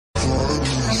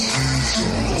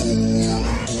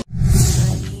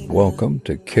Welcome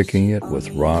to Kicking It with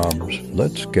Rob's.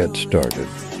 Let's get started.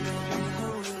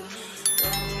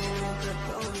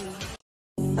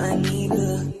 I need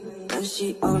her, when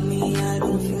she on me, I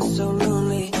don't feel so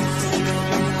lonely. I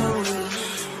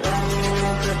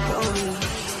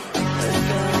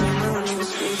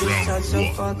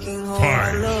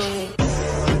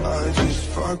just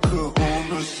fuck her on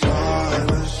the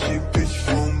side, and she bitch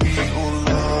for me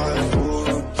online. For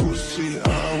the pussy,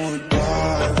 I would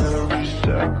die every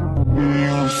second.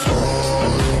 I'm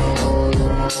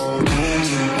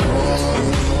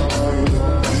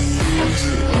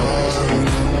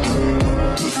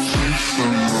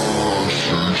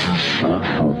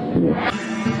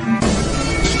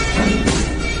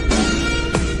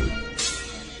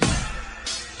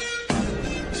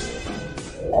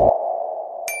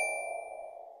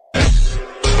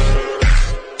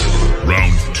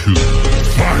Round 2,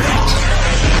 fight!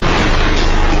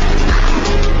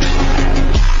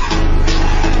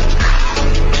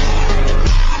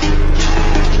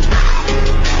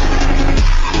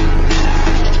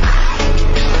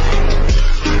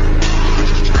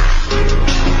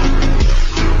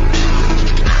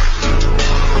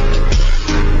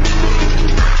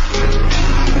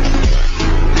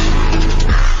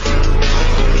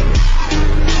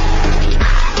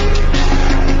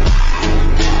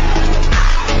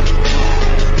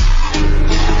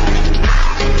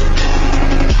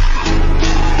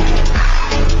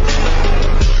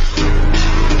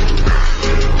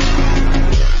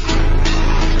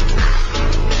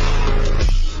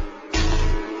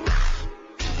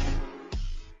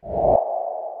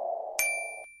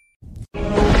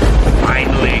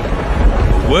 Finally,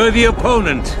 worthy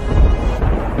opponent.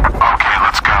 Okay,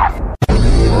 let's go.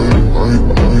 I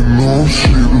know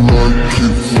she like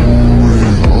it for me.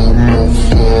 I'm on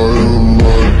fire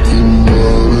like a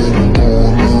light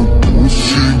on a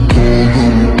pussy. Told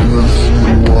him ask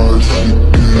me why she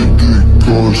did it,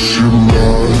 'cause she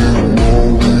like what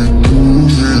we do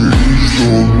here. So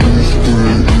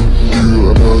mystery, if you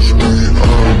ask me,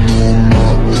 I know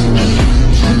nothing.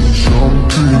 She's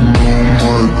jumping on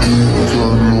my dick. I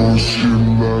know she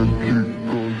like it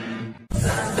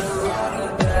 'cause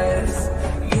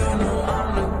You know I'm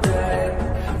the bad,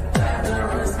 that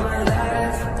ruins my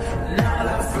life. Not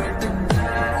afraid to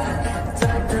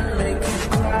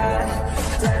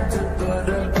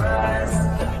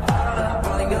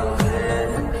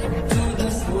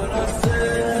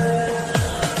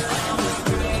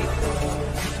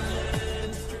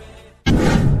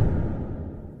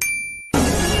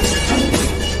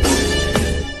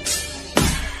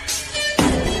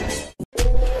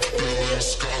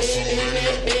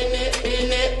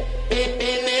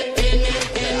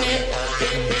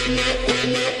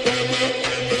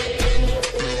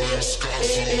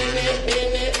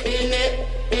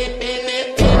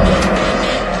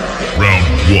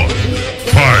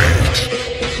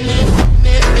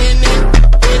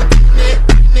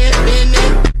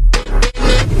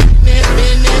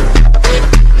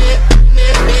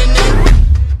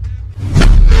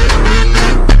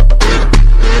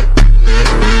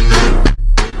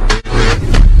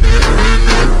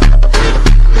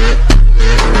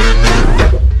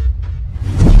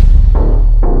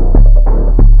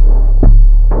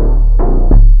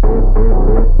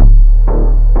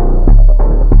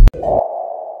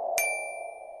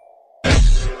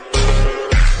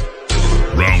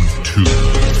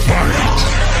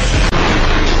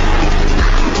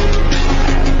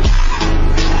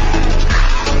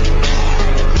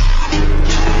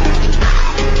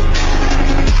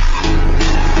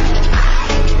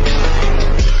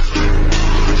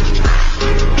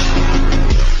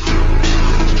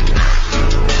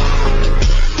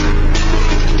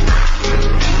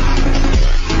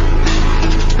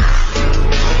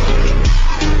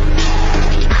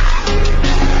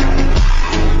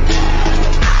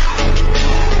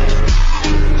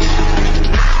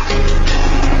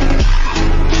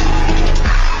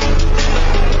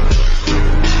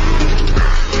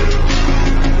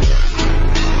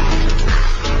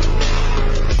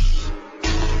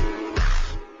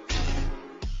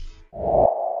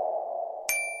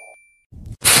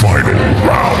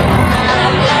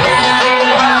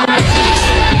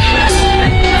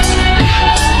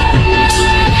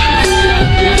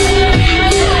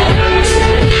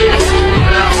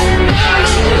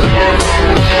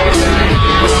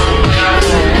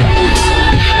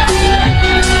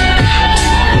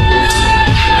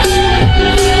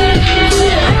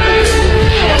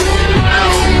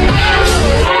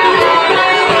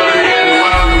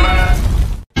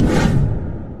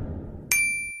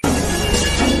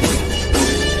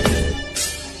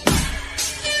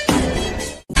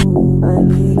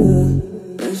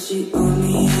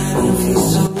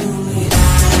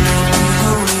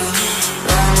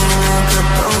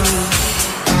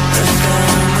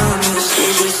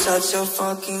what's your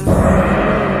fucking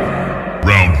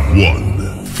Round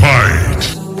 1,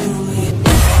 fight!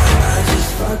 I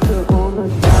just fuck her on the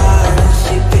die.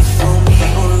 She bitch for me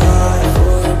online.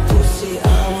 For the pussy I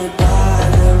would die.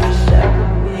 Every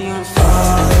second be on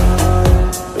fire.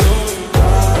 Rolling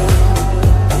by.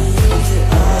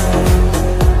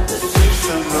 Let's take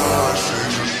some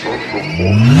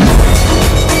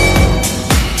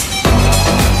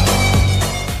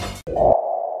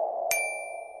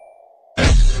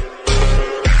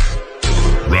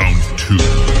Round 2,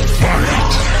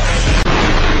 fight!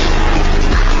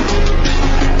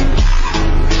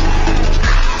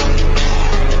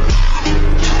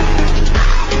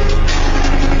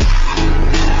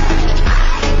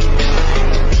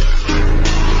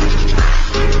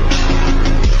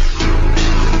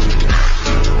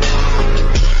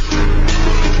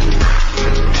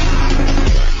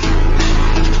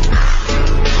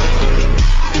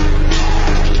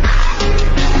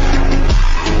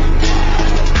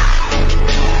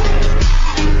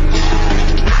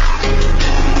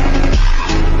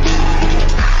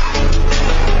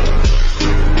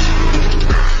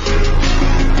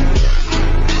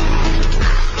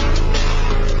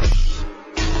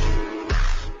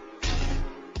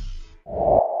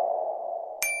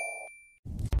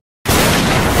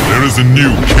 There is a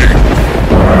new king.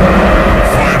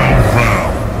 Final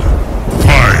round.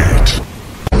 Fight!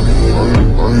 I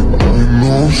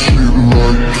know she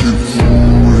like it for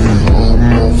me. I'm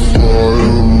on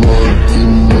fire like a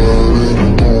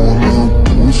light on a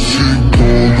pussy.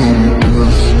 Golden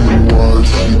asking why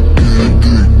she did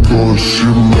it, 'cause she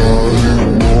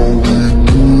lying while we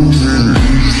do it.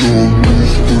 So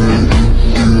mystery,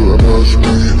 if you ask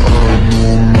me, I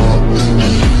know nothing.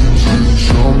 She's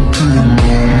jumping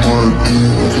on my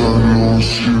dick. I know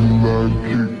she like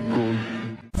it 'cause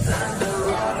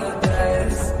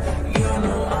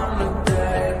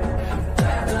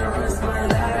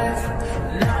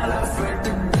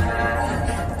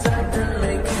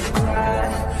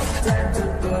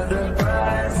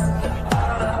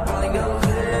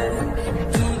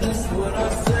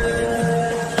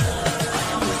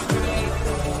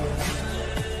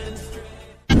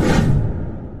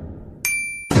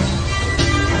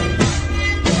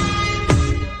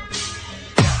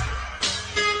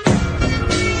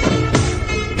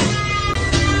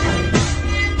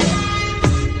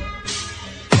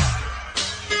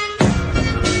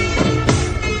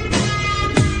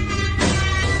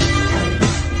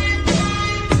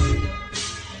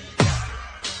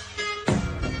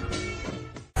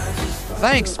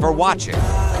Thanks for watching.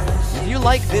 If you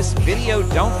like this video,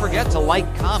 don't forget to like,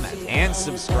 comment, and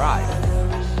subscribe.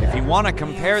 If you want to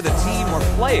compare the team or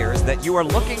players that you are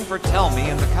looking for, tell me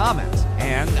in the comments,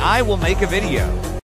 and I will make a video.